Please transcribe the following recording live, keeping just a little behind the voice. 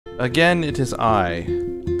Again, it is I,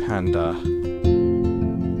 Panda.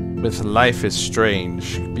 With Life is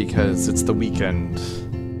Strange, because it's the weekend.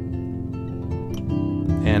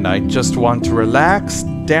 And I just want to relax,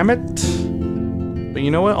 damn it! But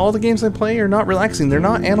you know what? All the games I play are not relaxing. They're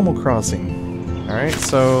not Animal Crossing. Alright,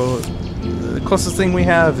 so the closest thing we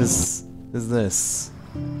have is this.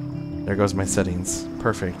 There goes my settings.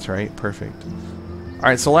 Perfect, right? Perfect.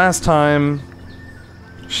 Alright, so last time,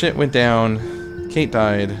 shit went down. Kate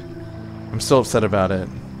died. I'm still upset about it.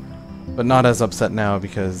 But not as upset now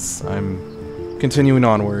because I'm continuing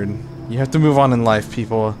onward. You have to move on in life,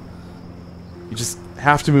 people. You just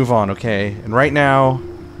have to move on, okay? And right now,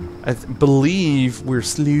 I believe we're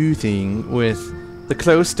sleuthing with the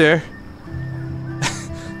cloister.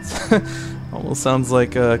 Almost sounds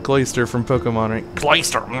like a cloister from Pokemon, right?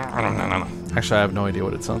 Cloister! Actually, I have no idea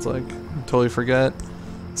what it sounds like. Totally forget.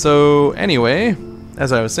 So, anyway,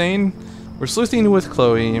 as I was saying, we're sleuthing with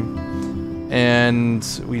Chloe, and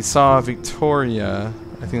we saw Victoria,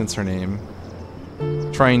 I think that's her name,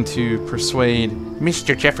 trying to persuade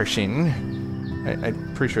Mr. Jefferson,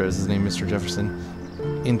 I'm pretty sure it was his name, Mr. Jefferson,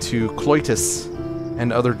 into coitus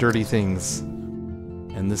and other dirty things.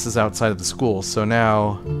 And this is outside of the school, so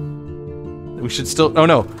now we should still... Oh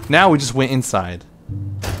no, now we just went inside.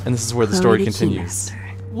 And this is where the story continues.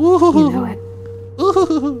 You know it.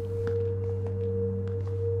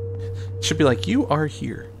 Should be like, you are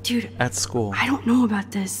here. Dude, at school. I don't know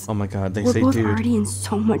about this. Oh my god, they We're say both dude. already in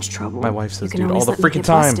so much trouble. My wife says you can dude all the let me freaking get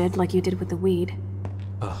time. Busted like you did with the weed.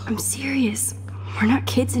 Ugh. I'm serious. We're not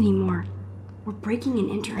kids anymore. We're breaking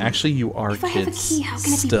and entering. Actually, you are if kids. If I have a key, how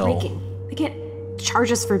can it still. be breaking? They get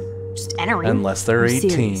charges for just entering. Unless they're 18.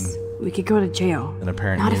 Serious. We could go to jail. And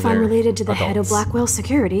apparently not if I'm related to the head of adults. Blackwell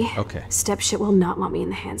Security. Okay. Stepshit will not want me in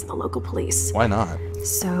the hands of the local police. Why not?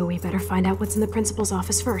 So we better find out what's in the principal's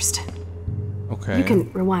office first. Okay. You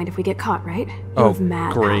can rewind if we get caught, right? You Oh, have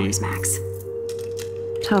mad great. powers, Max.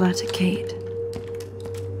 Tell that to Kate.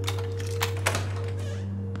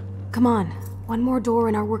 Come on. One more door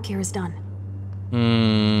and our work here is done.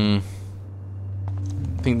 I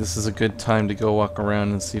think this is a good time to go walk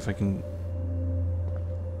around and see if I can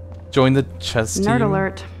join the chess team. Nerd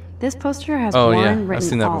alert. This poster has Oh Warren yeah, I've written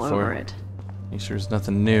seen that all before. over it. Make sure there's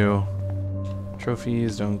nothing new.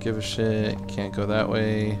 Trophies, don't give a shit. Can't go that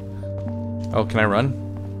way. Oh, can I run?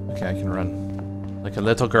 Okay, I can run. Like a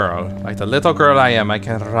little girl. Like the little girl I am, I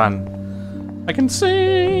can run. I can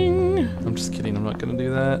sing! I'm just kidding, I'm not gonna do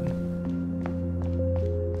that.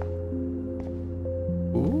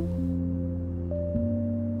 Ooh.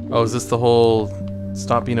 Oh, is this the whole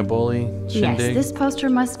stop being a bully shindig? Yes, this poster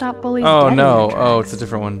must stop bullies. Oh dead in no, their oh, tracks. it's a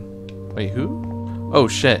different one. Wait, who? Oh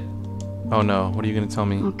shit. Oh no, what are you gonna tell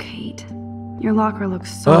me? Oh, Kate. Your locker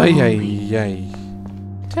looks so Oh, lonely. yay.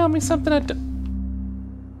 Tell me something I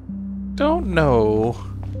don't know.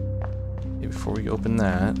 Okay, before we open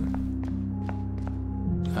that.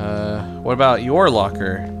 What about your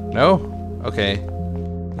locker? No? Okay.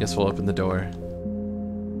 Guess we'll open the door.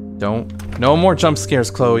 No more jump scares,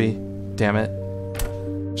 Chloe. Damn it.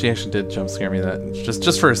 She actually did jump scare me that.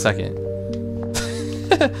 Just for a second.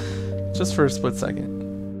 Just for a split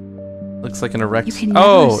second. Looks like an erect... You can never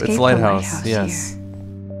Oh, escape it's the Lighthouse. lighthouse Yes.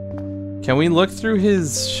 Can we look through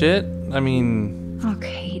his shit? I mean... Oh,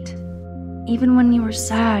 Kate. Even when you were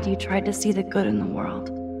sad, you tried to see the good in the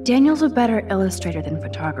world. Daniel's a better illustrator than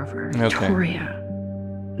photographer. Okay. Victoria.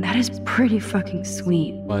 That is pretty fucking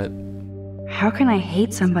sweet. What? How can I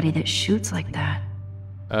hate somebody that shoots like that?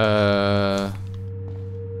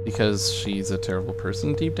 Because she's a terrible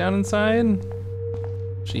person deep down inside?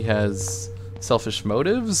 She has selfish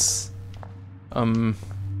motives?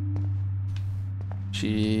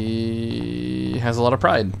 She has a lot of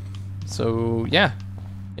pride. So, yeah.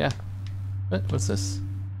 Yeah. What's this?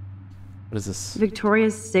 What is this?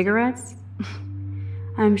 Victoria's cigarettes?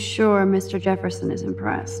 I'm sure Mr. Jefferson is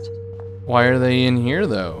impressed. Why are they in here,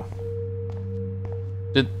 though?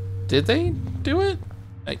 Did they do it?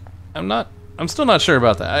 I'm still not sure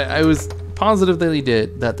about that. I was positive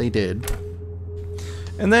that they did.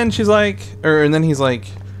 And then she's like, and then he's like,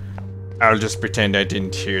 I'll just pretend I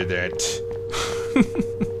didn't hear that.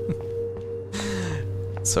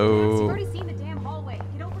 So. You've already seen the damn hallway.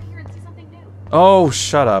 Get over here and see something new. Oh,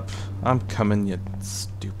 shut up! I'm coming, you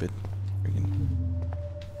stupid. Freaking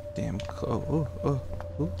damn. Oh.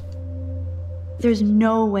 There's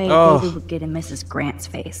no way Oh. David would get in Mrs. Grant's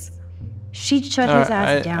face. She'd shut his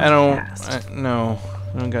ass down fast. No,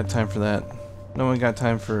 I don't got time for that. No one got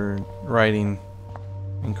time for writing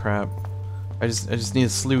and crap. I just need a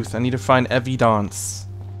sleuth. I need to find evidence.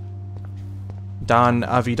 Don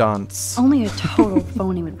Avidance. Only a total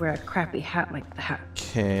phony would wear a crappy hat like that.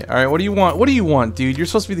 Okay, alright, what do you want? What do you want, dude? You're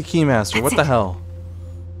supposed to be the keymaster. What the hell?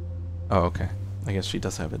 Oh, okay. I guess she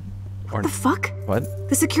does have it. Or What the fuck? what?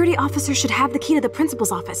 The security officer should have the key to the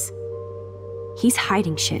principal's office. He's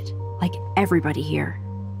hiding shit, like everybody here.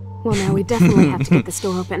 Well, now we definitely have to get this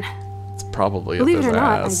door open. It's probably Believe up it or his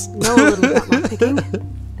not, ass. I know a little about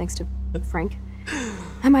lockpicking, thanks to Frank.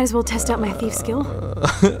 I might as well test out my thief skill.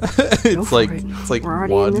 It's like We're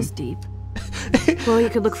already one. in this deep. Well, you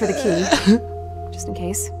could look for the key, just in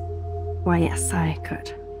case. Why, yes, I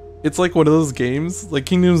could. It's like one of those games, like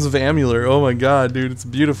Kingdoms of Amulet. Oh my god, dude, it's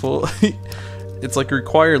beautiful. It's like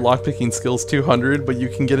required lockpicking skills 200, but you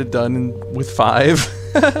can get it done with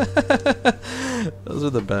 5. Those are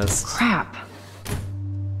the best. Crap.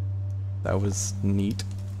 That was neat.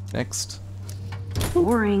 Next.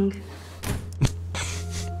 Boring.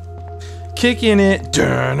 Kicking it.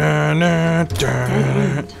 Dun-dun-dun, Dead dun.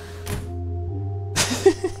 end.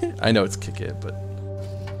 I know it's kick it, but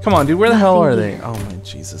come on, dude. Where the hell are Nothing they? here. Oh my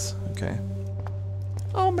Jesus. Okay.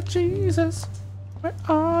 Oh my Jesus. Where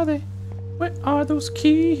are they? Where are those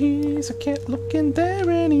keys? I can't look in there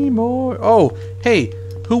anymore. Oh, hey,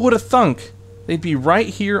 who would have thunk? They'd be right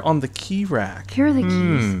here on the key rack. Here are the keys.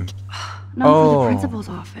 Hmm. None Oh. for the principal's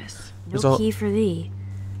office. There's No a- key for thee.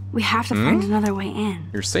 We have to find another way in.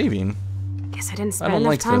 You're saving. Guess I didn't spend don't enough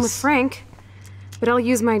like time with this. Frank. But I'll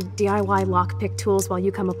use my DIY lockpick tools while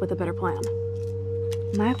you come up with a better plan.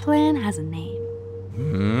 My plan has a name.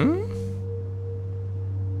 Hmm?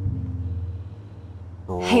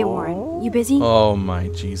 Hey, Warren, you busy? Oh my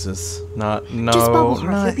Jesus. No. Just bubble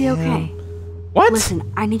her, not you'll be okay. him. What?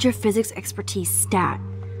 Listen, I need your physics expertise stat.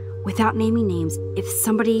 Without naming names, if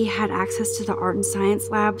somebody had access to the art and science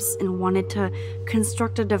labs and wanted to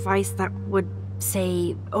construct a device that would,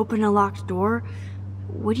 say, open a locked door,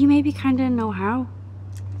 would you maybe kinda know how?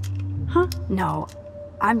 Huh? No,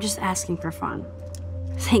 I'm just asking for fun.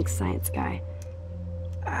 Thanks, science guy.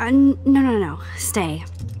 No. Stay.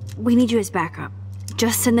 We need you as backup.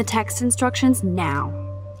 Just send the text instructions now.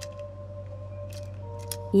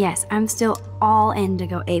 Yes, I'm still all in to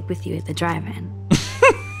go ape with you at the drive-in.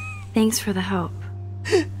 Thanks for the help.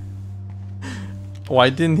 Why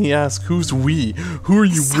didn't he ask who's we? Who are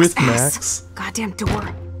you with, Sucks ass. Max? Goddamn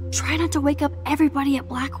door. Try not to wake up everybody at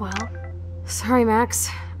Blackwell. Sorry, Max.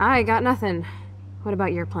 I got nothing. What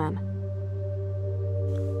about your plan?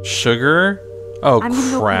 Sugar? Oh I'm gonna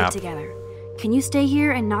go put it crap. together. Can you stay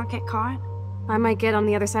here and not get caught? I might get on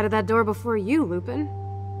the other side of that door before you, Lupin.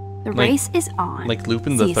 The Like- race is on. Like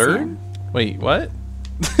Lupin See the you Third? soon. Wait, what?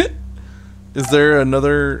 Is there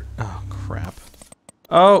another? Oh crap!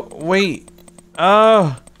 Oh wait!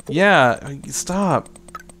 Oh yeah! Stop!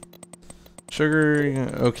 Sugar.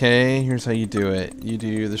 Okay, here's how you do it. You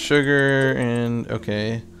do the sugar and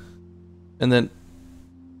okay, and then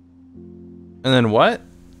what?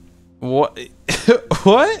 What?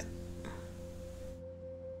 What?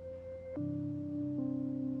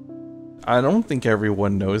 I don't think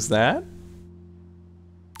everyone knows that.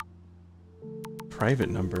 Private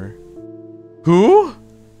number. Who?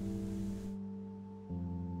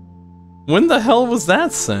 When the hell was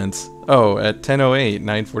that sent? Oh, at 10:08,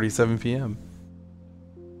 9:47 p.m.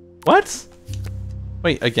 What?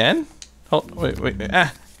 Wait, again? Hold, wait.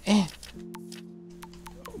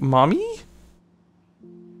 Mommy?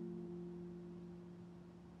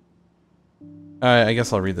 I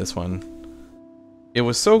guess I'll read this one. It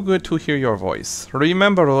was so good to hear your voice.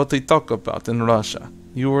 Remember what we talked about in Russia.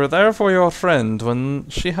 You were there for your friend when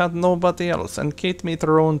she had nobody else, and Kate made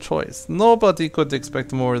her own choice. Nobody could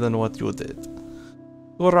expect more than what you did.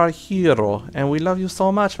 You're our hero, and we love you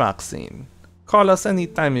so much, Maxine. Call us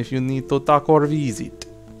anytime if you need to talk or visit.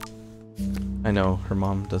 I know, her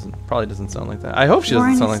mom probably doesn't sound like that. I hope she doesn't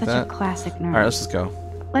Warren sound is like such that. a classic nerd. Alright, let's just go.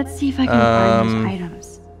 Let's see if I can find those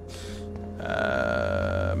items.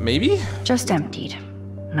 Maybe? Just emptied.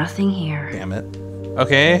 Nothing here. Damn it.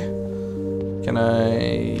 Okay. Can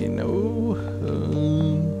I... No.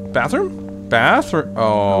 Bathroom? Bathroom? A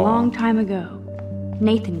Oh. long time ago,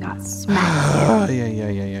 Nathan got smacked.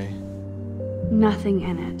 Yeah. Nothing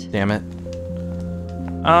in it. Damn it.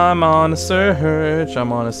 I'm on a search.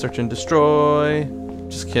 I'm on a search and destroy.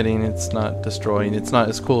 Just kidding. It's not destroying. It's not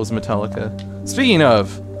as cool as Metallica. Speaking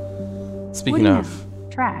of. What do you know?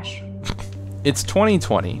 Trash. It's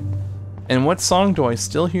 2020. And what song do I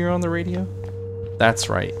still hear on the radio? That's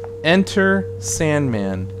right. Enter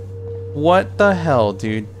Sandman. What the hell,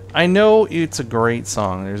 dude? I know it's a great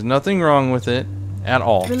song. There's nothing wrong with it at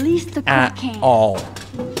all. Release the At crack can. all.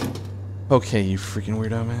 Okay, you freaking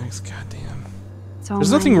weirdo, Max. Goddamn. It's all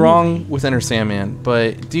There's mine nothing anyway. wrong with Enter Sandman,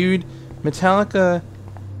 but dude, Metallica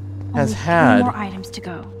has Only had 3 more items to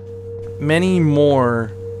go. many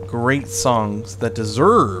more great songs that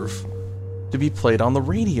deserve to be played on the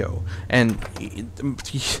radio, and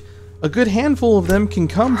a good handful of them can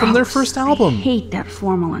come from their first album. I hate that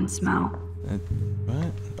formalin smell.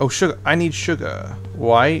 What? Oh, sugar. I need sugar.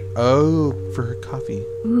 Why? Oh, for her coffee.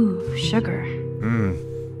 Ooh, sugar.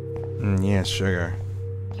 Yeah, sugar.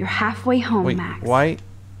 You're halfway home, Wait, Max. why?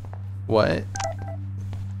 What?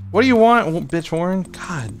 What do you want, bitch Warren?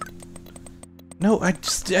 God. No, I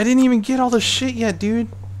didn't even get all the shit yet, dude.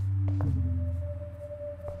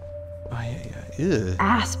 Oh, yeah. Ew.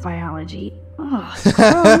 Ass biology. Ugh,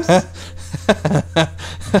 gross.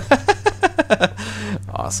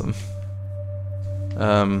 Awesome.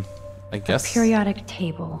 I guess. Periodic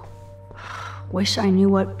table. Wish I knew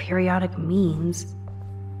what periodic means.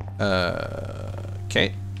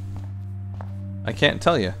 Okay. I can't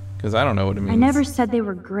tell you, because I don't know what it means. I never said they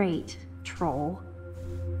were great, troll.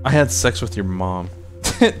 I had sex with your mom.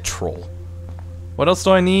 Troll. What else do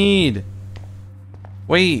I need?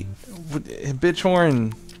 Wait. Bitch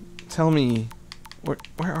Horn. Tell me.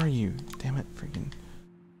 Where are you? Damn it, freaking.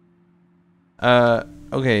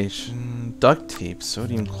 Okay. Duct tape.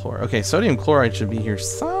 Sodium chloride. Okay, sodium chloride should be here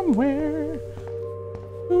somewhere.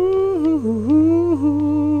 Ooh.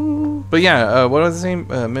 But yeah, what was the name?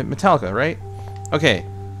 Metallica, right? Okay.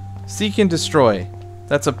 Seek and destroy.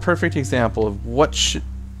 That's a perfect example of what should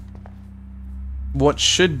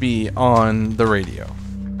be on the radio.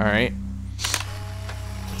 All right.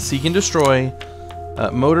 Seek and destroy.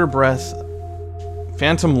 Motor breath.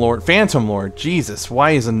 Phantom Lord. Jesus,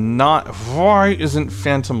 why isn't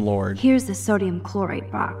Phantom Lord? Here's the sodium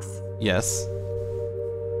chloride box. Yes.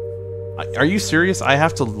 Are you serious? I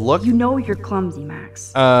have to look. You know you're clumsy,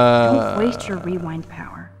 Max. Don't waste your rewind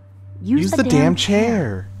power. Use the damn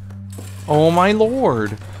chair. Oh my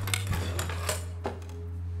lord.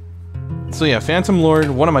 So yeah, Phantom Lord,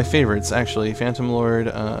 one of my favorites actually. Phantom Lord,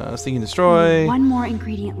 Seek and Destroy. One more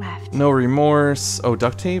ingredient left. No remorse. Oh,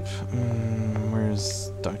 duct tape.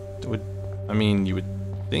 Where's duct? You would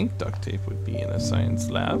think duct tape would be in a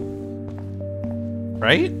science lab,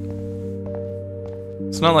 right?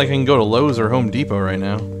 It's not like I can go to Lowe's or Home Depot right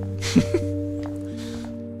now.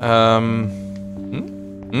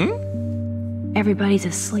 Everybody's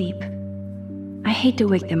asleep. I hate to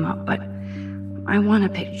wake them up, but I want a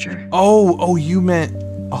picture. Oh, you meant.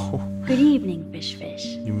 Oh. Good evening, fish.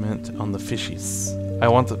 You meant on the fishies. I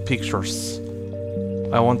want the pictures.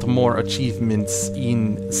 I want more achievements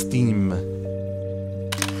in Steam.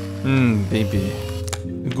 Baby.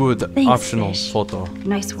 Good. Thanks, optional fish. photo.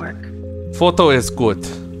 Nice work. Photo is good.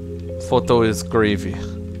 Photo is gravy.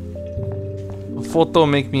 Photo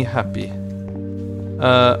make me happy.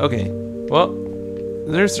 Okay. Well,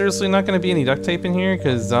 there's seriously not going to be any duct tape in here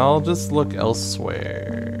because I'll just look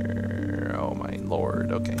elsewhere. Oh my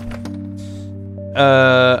lord. Okay.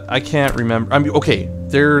 I can't remember. Okay.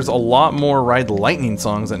 There's a lot more Ride the Lightning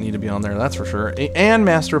songs that need to be on there. That's for sure. And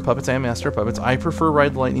Master of Puppets. I prefer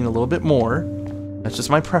Ride the Lightning a little bit more. That's just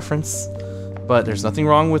my preference. But there's nothing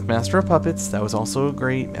wrong with Master of Puppets. That was also a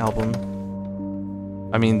great album.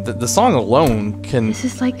 I mean, the song alone can... This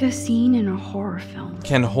is like a scene in a horror film.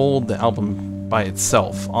 Can hold the album by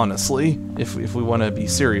itself, honestly, if we want to be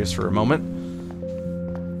serious for a moment.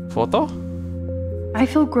 Photo? I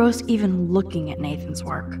feel gross even looking at Nathan's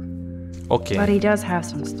work. Okay. But he does have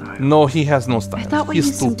some style. No, he has no style. I thought we He's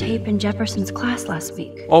used some stupid. tape in Jefferson's class last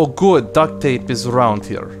week. Oh, good. Duct tape is around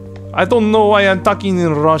here. I don't know why I'm talking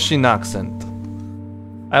in Russian accent.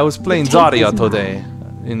 I was playing Zarya today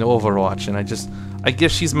in Overwatch, and I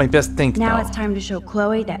guess she's my best tank now. Now it's time to show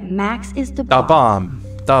Chloe that Max is the Da bomb.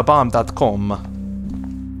 bomb.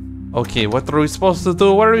 DaBomb.com. Okay, what are we supposed to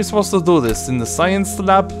do? Where are we supposed to do this? In the science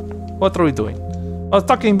lab? What are we doing? I was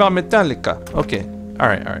talking about Metallica. Okay.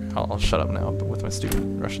 Alright. I'll shut up now with my stupid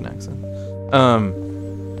Russian accent.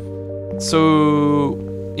 So...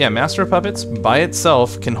 yeah, Master of Puppets by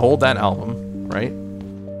itself can hold that album, right?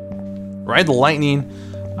 Ride the Lightning,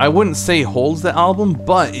 I wouldn't say holds the album,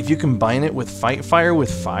 but if you combine it with Fight Fire with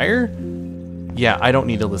Fire, yeah, I don't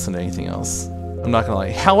need to listen to anything else. I'm not gonna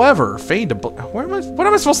lie. However, Fade to Black. What am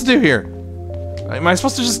I supposed to do here? Am I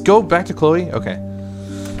supposed to just go back to Chloe? Okay.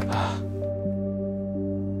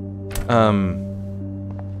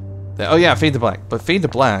 Oh yeah, Fade to Black. But Fade to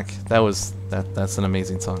Black, that's an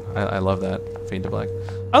amazing song. I love that. Fade to Black.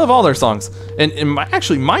 I love all their songs. And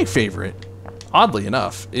actually my favorite, oddly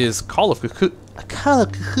enough, is Call of Cthulhu.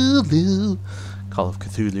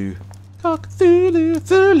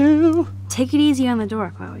 Take it easy on the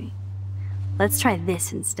door, Chloe. Let's try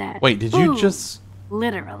this instead. Wait, did you just...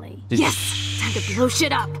 Literally. Did Yes! Time to blow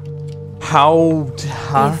shit up! How?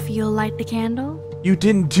 Huh? You feel like the candle? You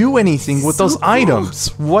didn't do anything with those So cool.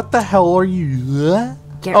 items. What the hell are you?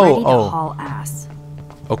 Get ready to haul ass.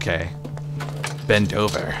 Okay. Bend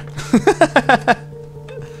over.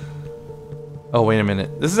 Oh, wait a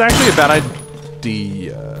minute. This is actually a bad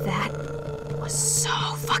idea. That was so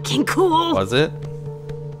fucking cool. Was it?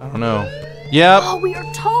 I don't know. Yep. Oh, we are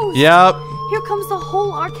toast. Yep. Here comes the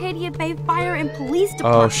whole Arcadia Bay Fire and Police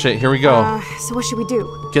Department. Oh, shit. Here we go. So what should we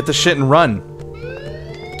do? Get the shit and run.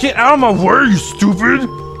 Get out of my way, you stupid!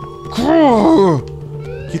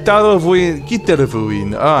 Get out of the way. Get out of the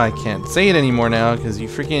way. Oh, I can't say it anymore now because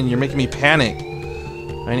you're making me panic.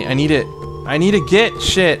 I need it. I need to get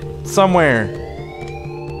shit somewhere.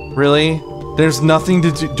 Really? There's nothing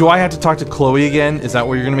to do. Do I have to talk to Chloe again? Is that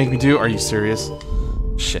what you're gonna make me do? Are you serious?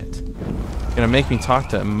 Shit. You're gonna make me talk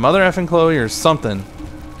to Mother effing Chloe or something.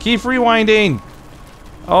 Keep rewinding.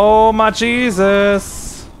 Oh my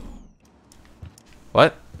Jesus.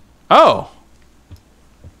 What? Oh.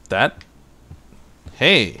 That.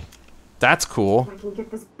 Hey. That's cool. If I can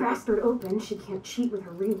get this bastard open, she can't cheat with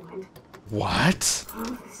her rewind. What? Oh,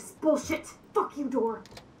 this is bullshit. Fuck you, door.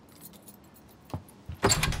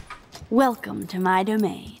 Welcome to my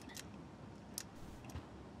domain.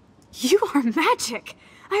 You are magic.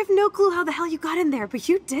 I have no clue how the hell you got in there, but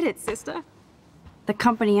you did it, sister. The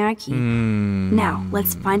company I keep. Now,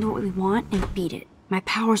 let's find what we want and beat it. My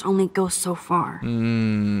powers only go so far.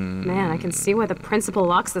 Man, I can see why the principal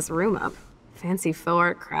locks this room up. Fancy faux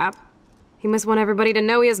art crap. He must want everybody to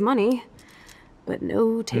know he has money, but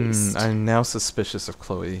no taste. I'm now suspicious of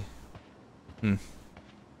Chloe.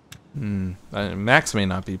 Max may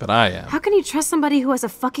not be, but I am. How can you trust somebody who has a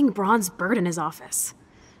fucking bronze bird in his office?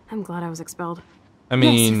 I'm glad I was expelled. I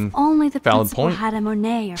mean, yes, if only the valid principal point. had a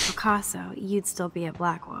Monet or Picasso, you'd still be at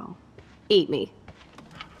Blackwell. Eat me.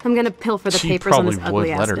 I'm gonna pilfer the She papers on probably this would ugly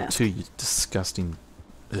let ass her desk. too, you disgusting.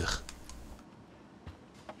 Ugh.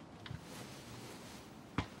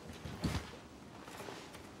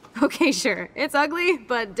 Okay, sure. It's ugly,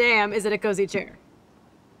 but damn, is it a cozy chair.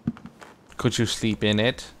 Could you sleep in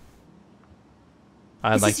it?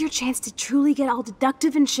 This is your chance to truly get all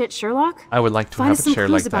deductive and shit, Sherlock. I would like to Find have us a some chair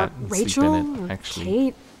clues like that about and Rachel, sleep in it, or actually.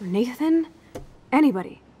 Kate, or Nathan.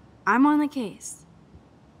 Anybody. I'm on the case.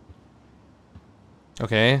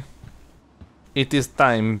 Okay. It is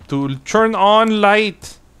time to turn on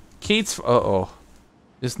light. Kate's. Uh-oh.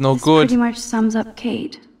 It's no This good. pretty much sums up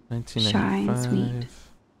Kate. Shy and 1995. sweet. And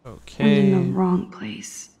Okay. in the wrong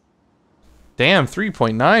place. Damn,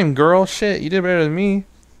 3.9, girl. Shit, you did better than me.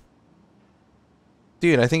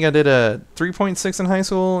 Dude, I think I did a 3.6 in high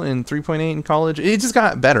school and 3.8 in college. It just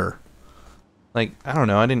got better. Like, I don't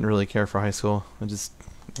know. I didn't really care for high school.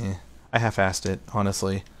 I half-assed it,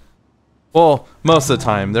 honestly. Well, most of the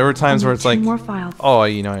time. There were times where it's like, More files. oh,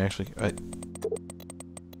 you know, I actually...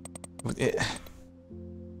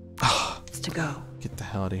 It's to go. Get the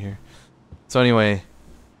hell out of here. So anyway,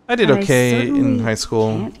 I did I okay in certainly high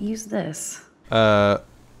school. Can't use this.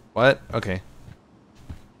 What? Okay.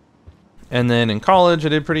 And then in college, I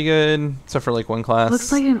did pretty good, except for like one class.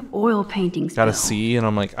 Looks like an oil painting spill. Got a C, and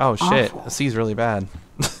I'm like, oh shit, Awful. a C is really bad.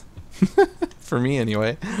 For me,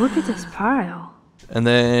 anyway. Look at this pile. And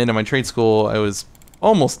then in my trade school, I was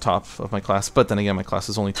almost top of my class, but then again, my class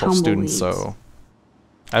is only 12 students, Tumbleweeds. so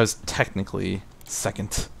I was technically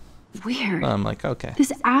second. Weird. I'm like, okay.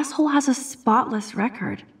 This asshole has a spotless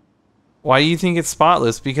record. Why do you think it's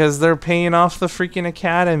spotless? Because they're paying off the freaking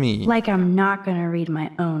academy. Like I'm not gonna read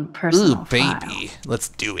my own personal Ooh, file. baby. Let's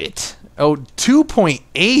do it. Oh,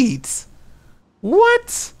 2.8?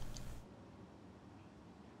 What?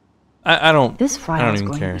 I don't... This I file don't is even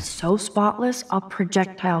going care. to be so spotless, I'll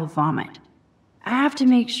projectile vomit. I have to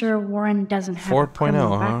make sure Warren doesn't have a 4.0,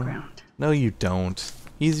 criminal huh? background. No, you don't.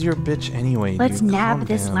 He's your bitch anyway, Let's dude. nab Calm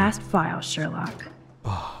this down. last file, Sherlock.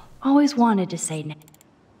 Always wanted to say no.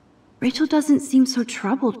 Rachel doesn't seem so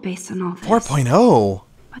troubled based on all this. 4.0?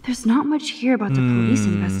 But there's not much here about the police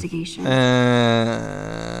investigation.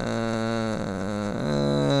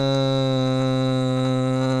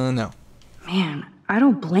 No. Man, I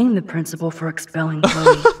don't blame the principal for expelling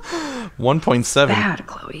Chloe. 1.7. Bad,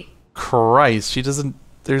 Chloe. Christ, she doesn't...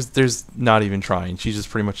 There's not even trying. She just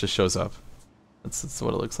pretty much just shows up. That's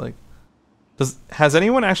what it looks like. Has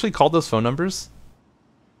anyone actually called those phone numbers?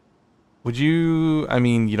 Would you... I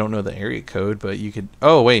mean, you don't know the area code, but you could...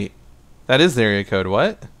 Oh, wait. That is the area code.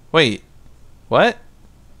 What? Wait. What?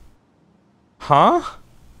 Huh?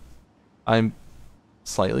 I'm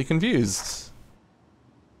slightly confused.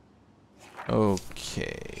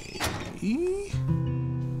 Okay.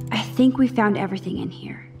 I think we found everything in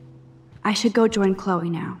here. I should go join Chloe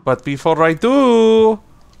now. But before I do...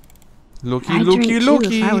 Looky, I'd looky, drink looky.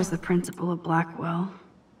 too if I was the principal of Blackwell.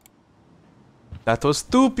 That was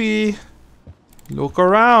stupid. Look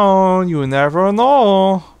around. You never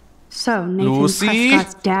know. So, Nathan Lucy?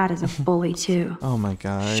 Prescott's dad is a bully too. Oh my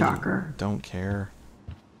god. Shocker. Don't care.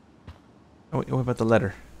 Oh, wait, what about the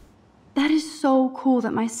letter? That is so cool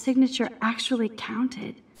that my signature actually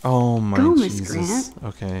counted. Oh my Go, Miss Jesus. Grant.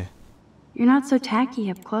 Okay. You're not so tacky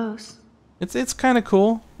up close. It's kind of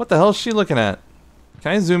cool. What the hell is she looking at?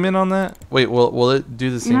 Can I zoom in on that? Wait, will it do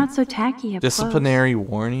the same? You're not so tacky up Disciplinary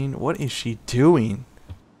warning? What is she doing?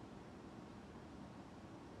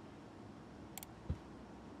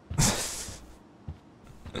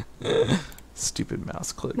 Stupid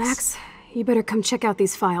mouse clicks. Max, you better come check out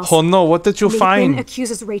these files. Oh no, what did you Nathan find?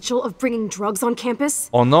 accuses Rachel of bringing drugs on campus.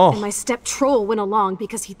 Oh no. And my step troll went along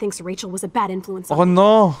because he thinks Rachel was a bad influence on Oh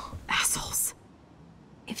no. assholes.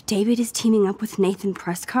 If David is teaming up with Nathan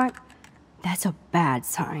Prescott, that's a bad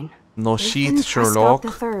sign. No Nathan shit, Sherlock. Prescott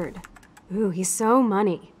the third. Ooh, he's so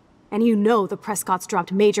money. And you know the Prescotts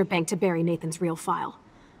dropped major bank to bury Nathan's real file.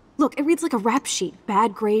 Look, it reads like a rap sheet.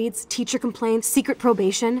 Bad grades, teacher complaints, secret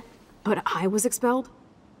probation. But I was expelled?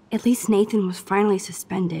 At least Nathan was finally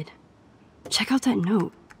suspended. Check out that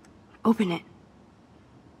note. Open it.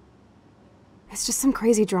 It's just some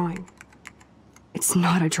crazy drawing. It's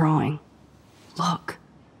not a drawing. Look.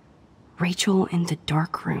 Rachel in the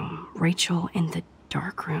dark room. Rachel in the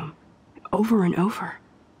dark room. Over and over.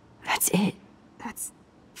 That's it. That's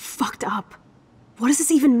fucked up. What does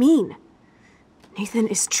this even mean? Nathan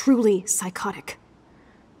is truly psychotic.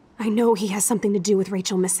 I know he has something to do with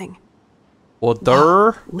Rachel missing.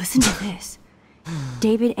 Oder? Listen to this.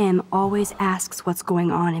 David M. always asks what's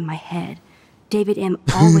going on in my head. David M.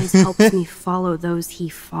 always helps me follow those he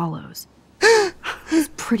follows. It's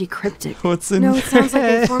pretty cryptic. What's in No, it sounds like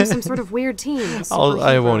they there? formed some sort of weird team.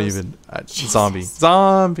 I won't superheroes. even. Zombie.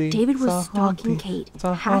 Zombie. David was stalking Kate,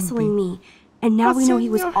 hassling me, and now we know he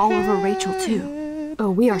was all over Rachel too. Oh,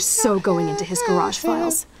 we are so going into his garage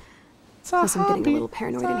files. Plus, I'm getting a little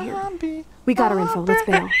paranoid in here. We got our info. Let's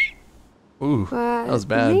bail. Ooh, But that was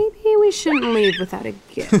bad. maybe we shouldn't leave without a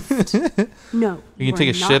gift. No, You can we're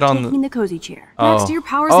take a not shit on taking the cozy chair. Max, do your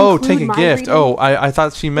powers Oh, include take a mind gift. reading? Oh, I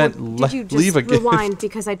thought she meant Or did you just leave a gift. rewind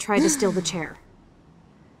because I tried to steal the chair?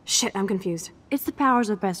 Shit, I'm confused. It's the powers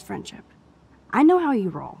of best friendship. I know how you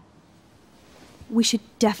roll. We should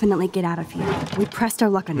definitely get out of here. We pressed our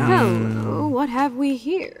luck enough. Hello, what have we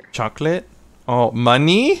here? Chocolate? Oh,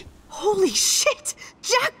 money? Holy shit!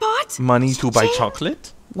 Jackpot! Money to buy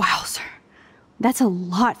chocolate? Wow, sir. That's a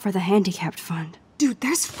lot for the handicapped fund. Dude,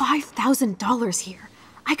 there's $5,000 here.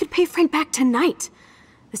 I could pay Frank back tonight.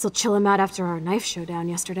 This'll chill him out after our knife showdown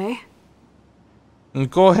yesterday.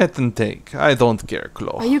 Go ahead and take. I don't care, Are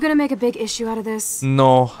Chloe. you gonna make a big issue out of this?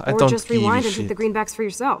 No, I or don't just give a rewind and take shit. the greenbacks for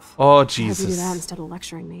yourself? Oh, I hope you do Jesus. that instead of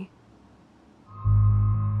lecturing me.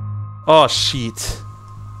 Oh, shit.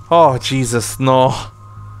 Oh, Jesus, no.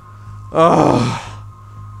 Oh.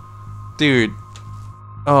 Dude.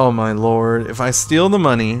 Oh, my lord. If I steal the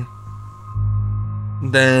money,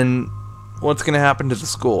 then what's gonna happen to the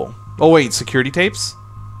school? Oh, wait, security tapes?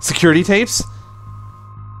 Security tapes?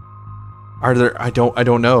 Are there... I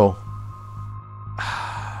don't know.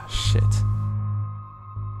 Shit.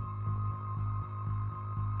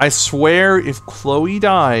 I swear if Chloe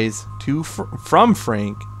dies from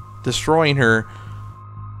Frank destroying her,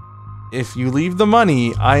 if you leave the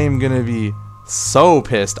money, I am gonna be so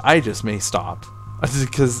pissed. I just may stop.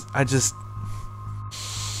 Because I just...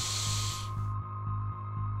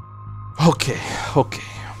 Okay.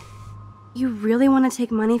 You really want to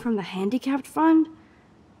take money from the handicapped fund?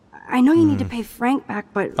 I know you need to pay Frank back,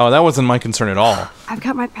 but Oh, that wasn't my concern at all. I've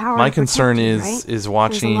got my power. My to concern protect you, is right? There's a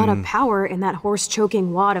watching lot of power in that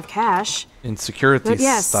horse-choking wad of cash. insecurity But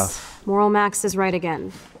yes, stuff. Moral Max is right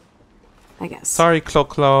again. I guess. Sorry,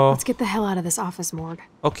 Clo. Let's get the hell out of this office morgue.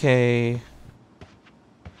 Okay.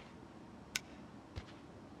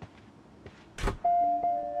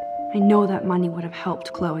 I know that money would have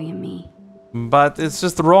helped Chloe and me. But it's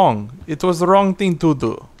just wrong. It was the wrong thing to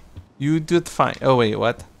do. You did fine. Oh, wait,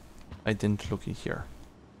 what? I didn't look in here.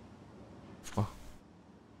 Oh.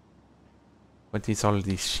 What is all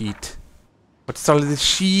this shit? What is all this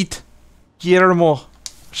shit? Guillermo.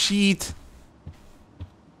 Shit.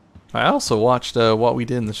 I also watched What We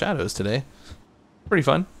Did in the Shadows today. Pretty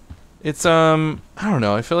fun. It's, I don't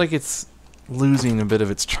know. I feel like it's losing a bit of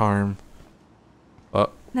its charm.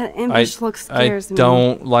 That impish look scares me. I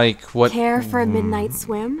don't like what... Care for a midnight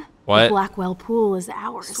swim? What? The Blackwell pool is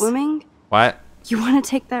ours. Swimming? What? You want to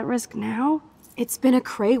take that risk now? It's been a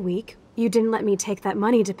cray week. You didn't let me take that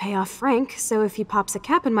money to pay off Frank, so if he pops a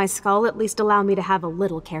cap in my skull, at least allow me to have a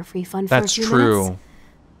little carefree fun for a few minutes.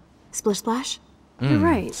 Splish Splash? You're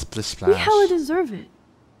right. Splish We splash. hella deserve it.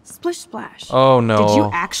 Splish splash. Oh no. Did you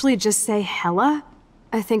actually just say hella?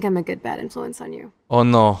 I think I'm a good bad influence on you. Oh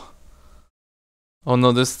no. Oh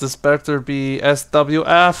no, this better be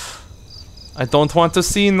SWF. I don't want to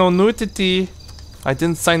see no nudity. I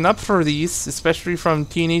didn't sign up for these, especially from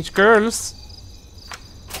teenage girls.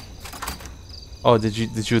 Oh, did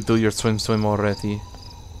you do your swim already?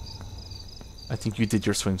 I think you did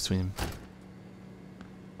your swim.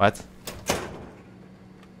 What?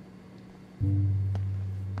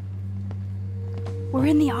 We're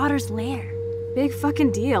in the otter's lair. Big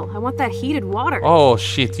fucking deal. I want that heated water. Oh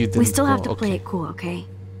shit, you didn't. We still have go. to play Okay. it cool, okay?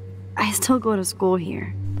 I still go to school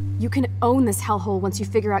here. You can own this hellhole once you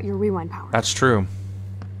figure out your rewind power. That's true.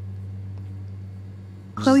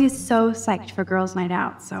 Chloe is so psyched for girls' night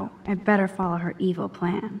out, so I better follow her evil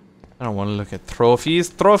plan. I don't want to look at trophies.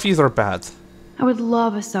 Trophies are bad. I would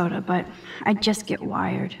love a soda, but I'd just get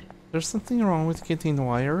wired. There's something wrong with getting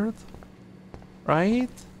wired, right?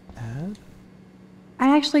 Ed?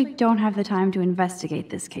 I actually don't have the time to investigate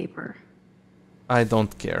this caper. I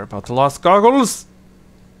don't care about the lost goggles.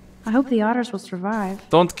 I hope the otters will survive.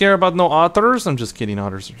 Don't care about no otters. I'm just kidding.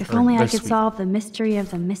 Otters. If only I they're could sweet. solve the mystery of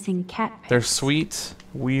the missing cat pics. They're sweet,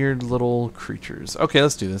 weird little creatures. Okay,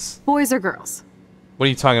 let's do this. Boys or girls? What are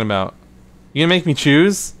you talking about? You gonna make me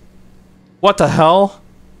choose? What the hell?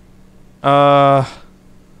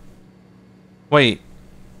 Wait.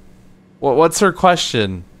 What's her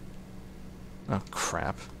question? Oh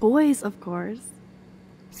crap. Boys, of course.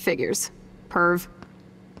 Figures. Perv.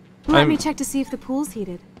 Let me check to see if the pool's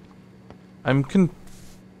heated. I'm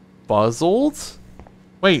confuzzled?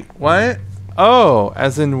 Wait, what? Oh,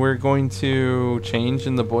 as in we're going to change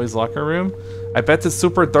in the boys' locker room? I bet it's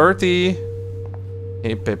super dirty.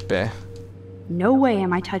 Hey, Pepe. No way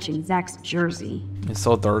am I touching Zach's jersey. It's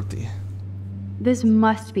so dirty. This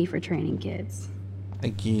must be for training kids. I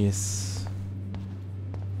guess.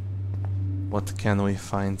 What can we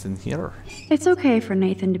find in here? It's okay for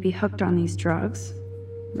Nathan to be hooked on these drugs,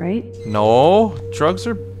 right? No, drugs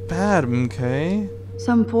are bad, okay?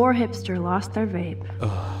 Some poor hipster lost their vape. Ugh,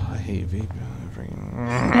 I hate vaping.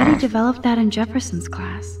 Betty developed that in Jefferson's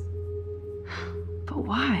class. But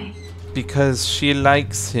why? Because she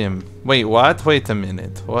likes him. Wait, what? Wait a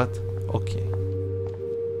minute. What? Okay.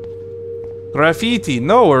 Graffiti,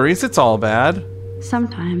 no worries, it's all bad.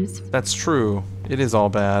 Sometimes. That's true. It is all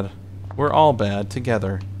bad. We're all bad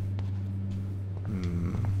together.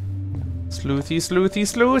 Sleuthy, sleuthy,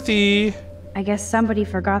 sleuthy. I guess somebody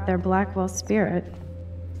forgot their Blackwell spirit.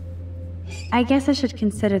 I guess I should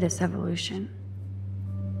consider this evolution.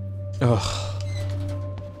 Ugh.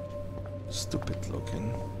 Stupid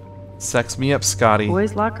looking. Sex me up, Scotty.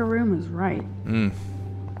 Boys' locker room is right. Yum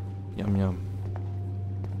yum.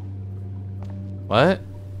 What?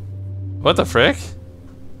 What the frick?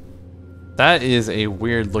 That is a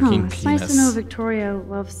weird looking It's penis. nice to know Victoria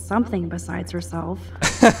loves something besides herself.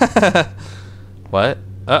 What?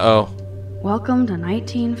 Uh-oh. Welcome to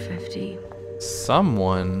 1950.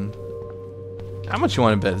 Someone... How much you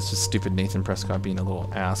want to bet it's just stupid Nathan Prescott being a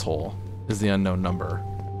little asshole is the unknown number?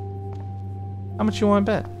 How much you want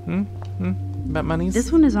to bet? Bet monies?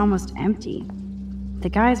 This one is almost empty. The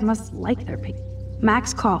guys must like their pick.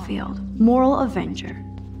 Max Caulfield, moral avenger.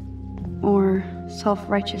 Or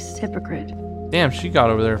self-righteous hypocrite. Damn, she got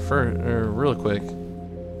over there real quick.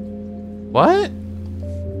 What?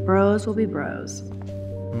 Bros will be bros.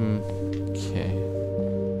 Okay.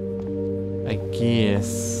 I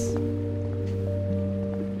guess.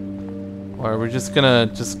 Or we're just gonna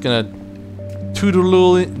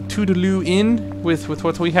toodaloo in with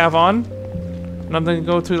what we have on. And I'm gonna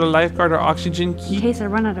go to the lifeguard or oxygen In key. case I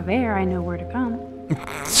run out of air, I know where to come.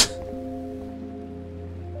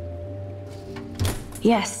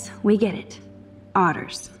 Yes, we get it.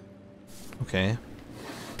 Otters. Okay.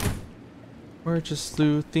 We're just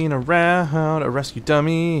sleuthing around a rescue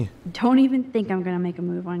dummy. Don't even think I'm gonna make a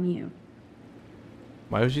move on you.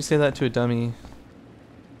 Why would you say that to a dummy?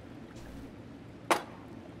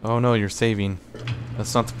 Oh no, you're saving.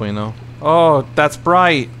 That's not the bueno. Oh, that's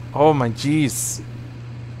bright. Oh my jeez.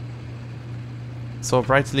 So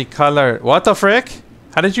brightly colored. What the frick?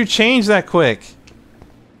 How did you change that quick?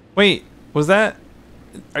 Wait, was that...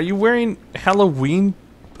 Are you wearing Halloween...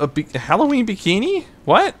 a Halloween bikini?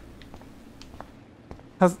 What?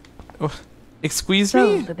 Excuse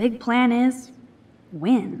So, me? the big plan is...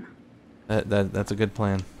 win. That's a good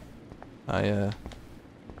plan. I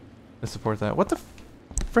support that. What the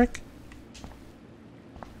frick?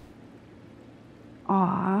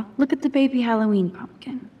 Aw, look at the baby Halloween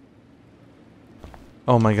pumpkin.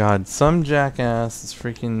 Oh my god, some jackass is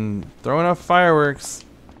freaking throwing off fireworks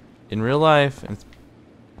in real life. And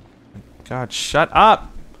God, shut up!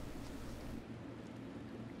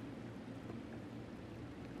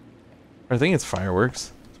 I think it's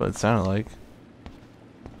fireworks. That's what it sounded like.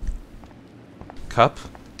 Cup?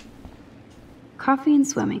 Coffee and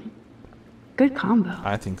swimming. Good combo.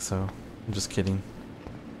 I think so. I'm just kidding.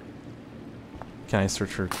 Can I search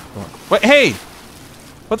for... Wait, hey!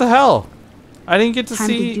 What the hell? I didn't get to Time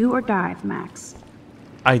see... to do or dive, Max.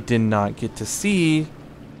 I did not get to see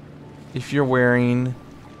if you're wearing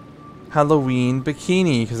Halloween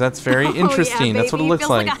bikini, because that's very interesting. Yeah, that's what it looks feels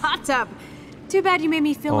like. like a hot tub. Too bad you made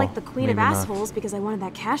me feel Oh, like the queen of maybe not. assholes because I wanted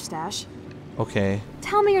that cash stash. Okay.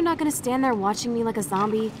 Tell me you're not gonna stand there watching me like a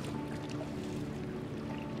zombie.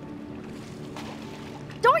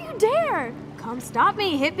 Don't you dare! Come stop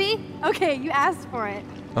me, hippie! Okay, you asked for it.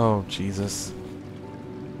 Oh, Jesus.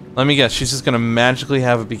 Let me guess. She's just going to magically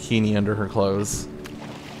have a bikini under her clothes.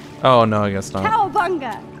 Oh, no, I guess not.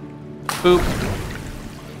 Cowabunga! Boop.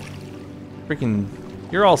 Freaking...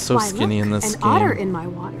 You're all so Why, skinny look, in this an game. otter in my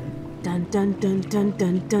water. Dun dun dun dun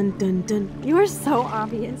dun dun dun dun. You are so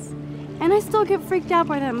obvious. And I still get freaked out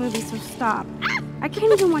by that movie, so stop. I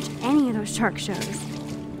can't even watch any of those shark shows.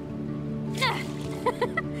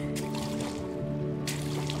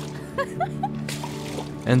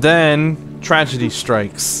 And then, tragedy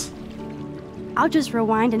strikes. I'll just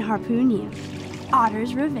rewind and harpoon you.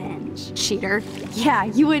 Otter's revenge. Cheater. Yeah,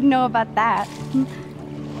 you wouldn't know about that.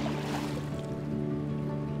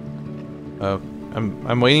 Oh,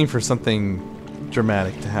 I'm waiting for something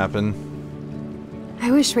dramatic to happen.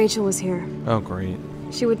 I wish Rachel was here. Oh, great.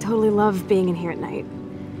 She would totally love being in here at night.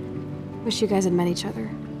 Wish you guys had met each other.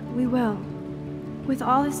 We will. With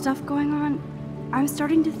all this stuff going on, I'm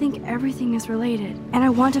starting to think everything is related. And I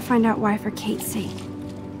want to find out why for Kate's sake.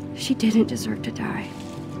 She didn't deserve to die.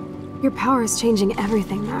 Your power is changing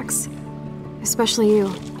everything, Max. Especially you.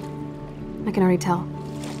 I can already tell.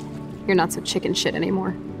 You're not so chicken shit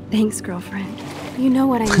anymore. Thanks, girlfriend. You know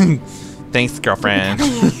what I mean. Thanks, girlfriend.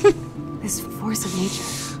 This force of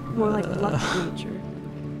nature. More like luck of nature.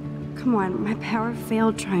 Come on, my power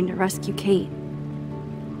failed trying to rescue Kate.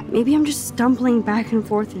 Maybe I'm just stumbling back and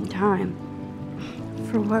forth in time.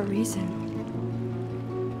 For what reason?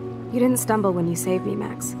 You didn't stumble when you saved me,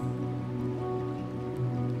 Max.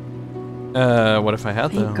 What if I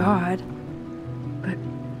had, though? Thank God. But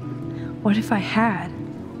what if I had?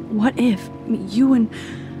 What if you and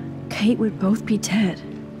Kate would both be dead?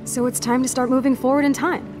 So it's time to start moving forward in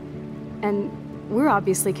time. And we're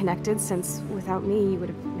obviously connected, since without me, you would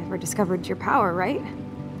have never discovered your power, right?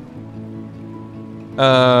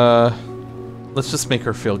 Let's just make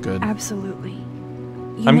her feel good. Absolutely.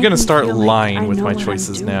 I'm gonna start lying with my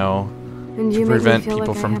choices now And to you prevent make me feel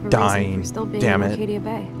people like I from have a reason dying. for still being Damn in it. Arcadia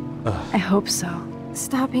Bay. I hope so.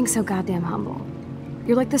 Stop being so goddamn humble.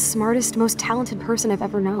 You're like the smartest, most talented person I've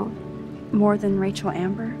ever known. More than Rachel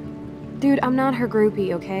Amber? Dude, I'm not her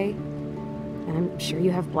groupie, okay? And I'm sure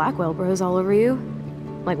you have Blackwell bros all over you.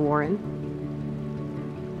 Like Warren.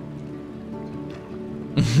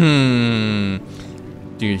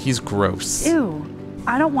 Dude, he's gross. Ew.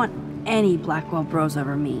 I don't want any Blackwell bros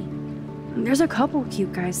over me. There's a couple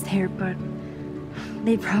cute guys there, but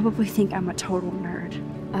they'd probably think I'm a total nerd.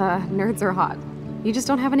 Nerds are hot. You just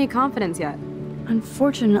don't have any confidence yet.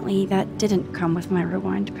 Unfortunately, that didn't come with my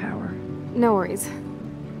rewind power. No worries.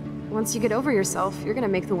 Once you get over yourself, you're gonna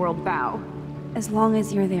make the world bow. As long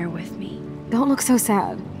as you're there with me. Don't look so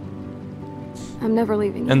sad. I'm never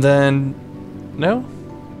leaving you. And then... No?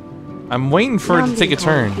 I'm waiting for it to take a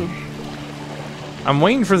turn. I'm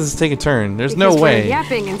waiting for this to take a turn. There's no Because we're way.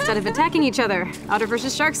 yapping instead of attacking each other. Otter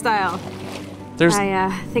versus shark style. There's...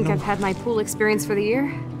 I think I've had my pool experience for the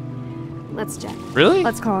year. Let's jet. Really?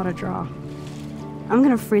 Let's call it a draw. I'm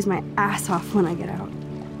gonna freeze my ass off when I get out.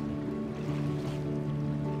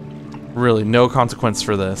 Really, no consequence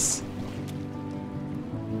for this.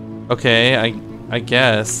 Okay, I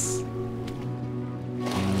guess.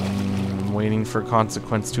 Waiting for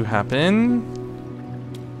consequence to happen.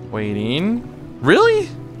 Waiting. Really?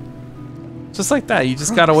 Just like that, you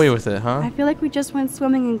just got away with it, huh? I feel like we just went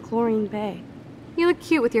swimming in Chlorine Bay. You look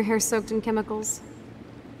cute with your hair soaked in chemicals.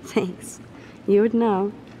 Thanks. You would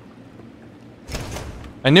know.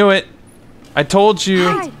 I knew it. I told you.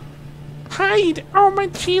 Hide! Hide! Oh my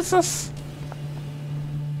Jesus!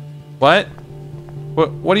 What?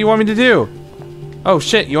 What do you want me to do? Oh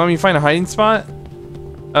shit! You want me to find a hiding spot?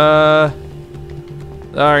 All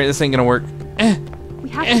right, this ain't gonna work. We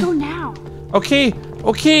have to go now. Okay.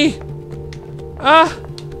 Okay.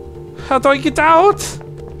 How do I get out?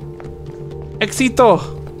 Exito.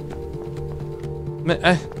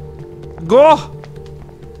 Go.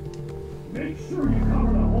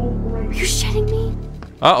 Are you shitting me?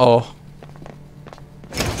 Uh-oh.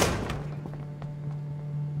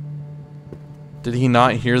 Did he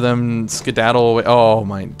not hear them skedaddle away? Oh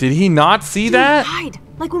my, did he not see that? Hide,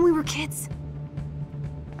 like when we were kids.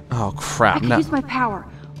 Oh I crap, could no. use my power,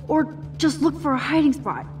 or just look for a hiding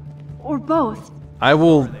spot, or both. I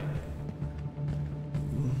will...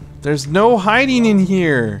 There's no hiding in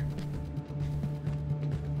here.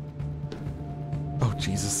 Oh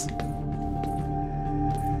Jesus.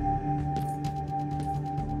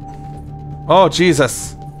 Oh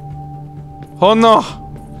Jesus. Oh no.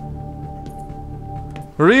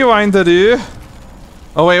 Rewind to do.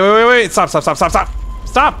 Oh wait. Stop. Stop.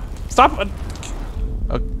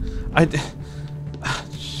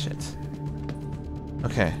 Shit.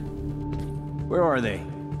 Okay. Where are they?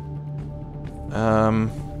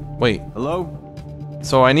 Wait. Hello?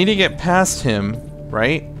 So I need to get past him,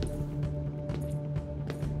 right?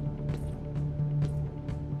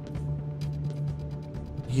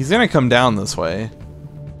 He's gonna come down this way.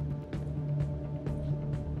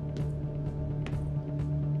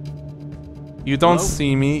 You don't Hello?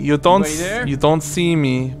 see me. You don't. Anybody there? You don't see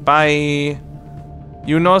me. Bye.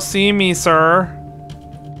 You no see me, sir.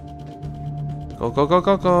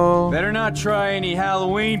 Go. Better not try any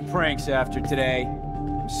Halloween pranks after today.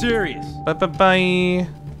 I'm serious. Bye.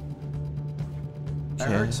 I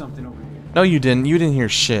heard something over here. No, you didn't. You didn't hear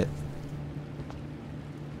shit.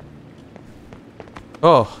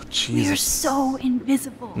 Oh, Jesus. We're so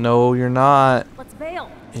invisible. No, you're not. Let's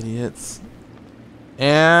bail. Idiots.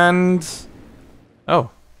 And... Oh.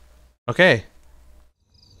 Okay.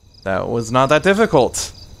 That was not that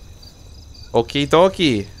difficult. Okie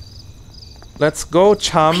dokie. Let's go,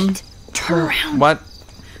 chum. Wait, turn around. What?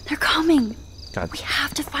 They're coming. God. We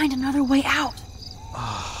have to find another way out.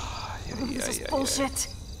 This is bullshit.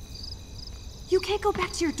 You can't go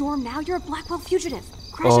back to your dorm now. You're a Blackwell fugitive.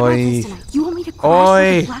 Crash at my place tonight. You want me to crash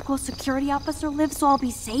where Oi. the Blackwell security officer lives so I'll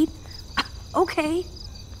be safe? Okay.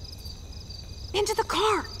 Into the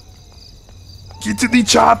car. Get to the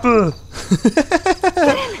chopper!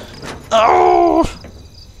 Oh!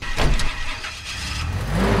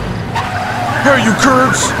 Hey, you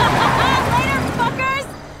curves! Later, fuckers!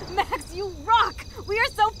 Max, you rock! We are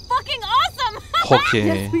so fucking awesome! Okay.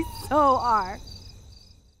 Yes, we so are.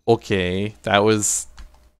 Okay, that was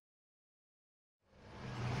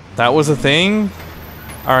a thing?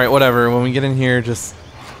 Alright, whatever. When we get in here, just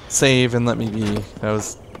save and let me be. That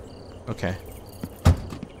was... Okay.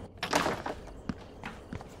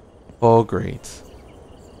 Oh, great.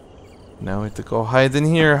 Now we have to go hide in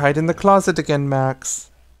here. Hide in the closet again, Max.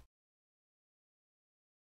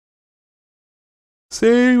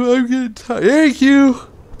 Save, I'm getting tired. Thank you!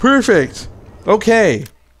 Perfect! Okay.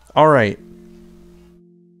 Alright.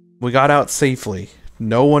 We got out safely.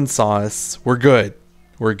 No one saw us. We're good.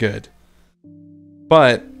 We're good.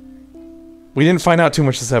 But we didn't find out too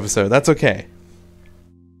much this episode. That's okay.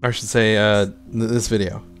 I should say this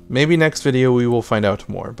video. Maybe next video we will find out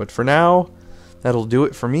more. But for now, that'll do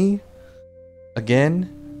it for me.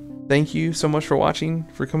 Again, thank you so much for watching,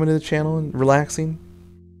 for coming to the channel and relaxing.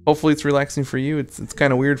 Hopefully it's relaxing for you. It's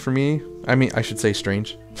kind of weird for me. I mean, I should say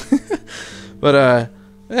strange. But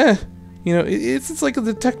you know, it's like a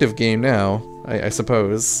detective game now, I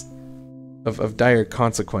suppose, of dire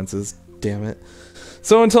consequences. Damn it.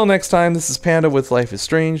 So until next time, this is Panda with Life is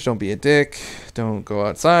Strange. Don't be a dick. Don't go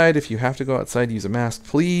outside. If you have to go outside, use a mask,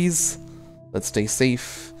 please. Let's stay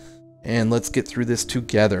safe, and let's get through this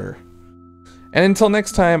together. And until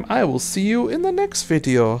next time, I will see you in the next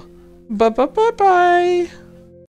video. Bye.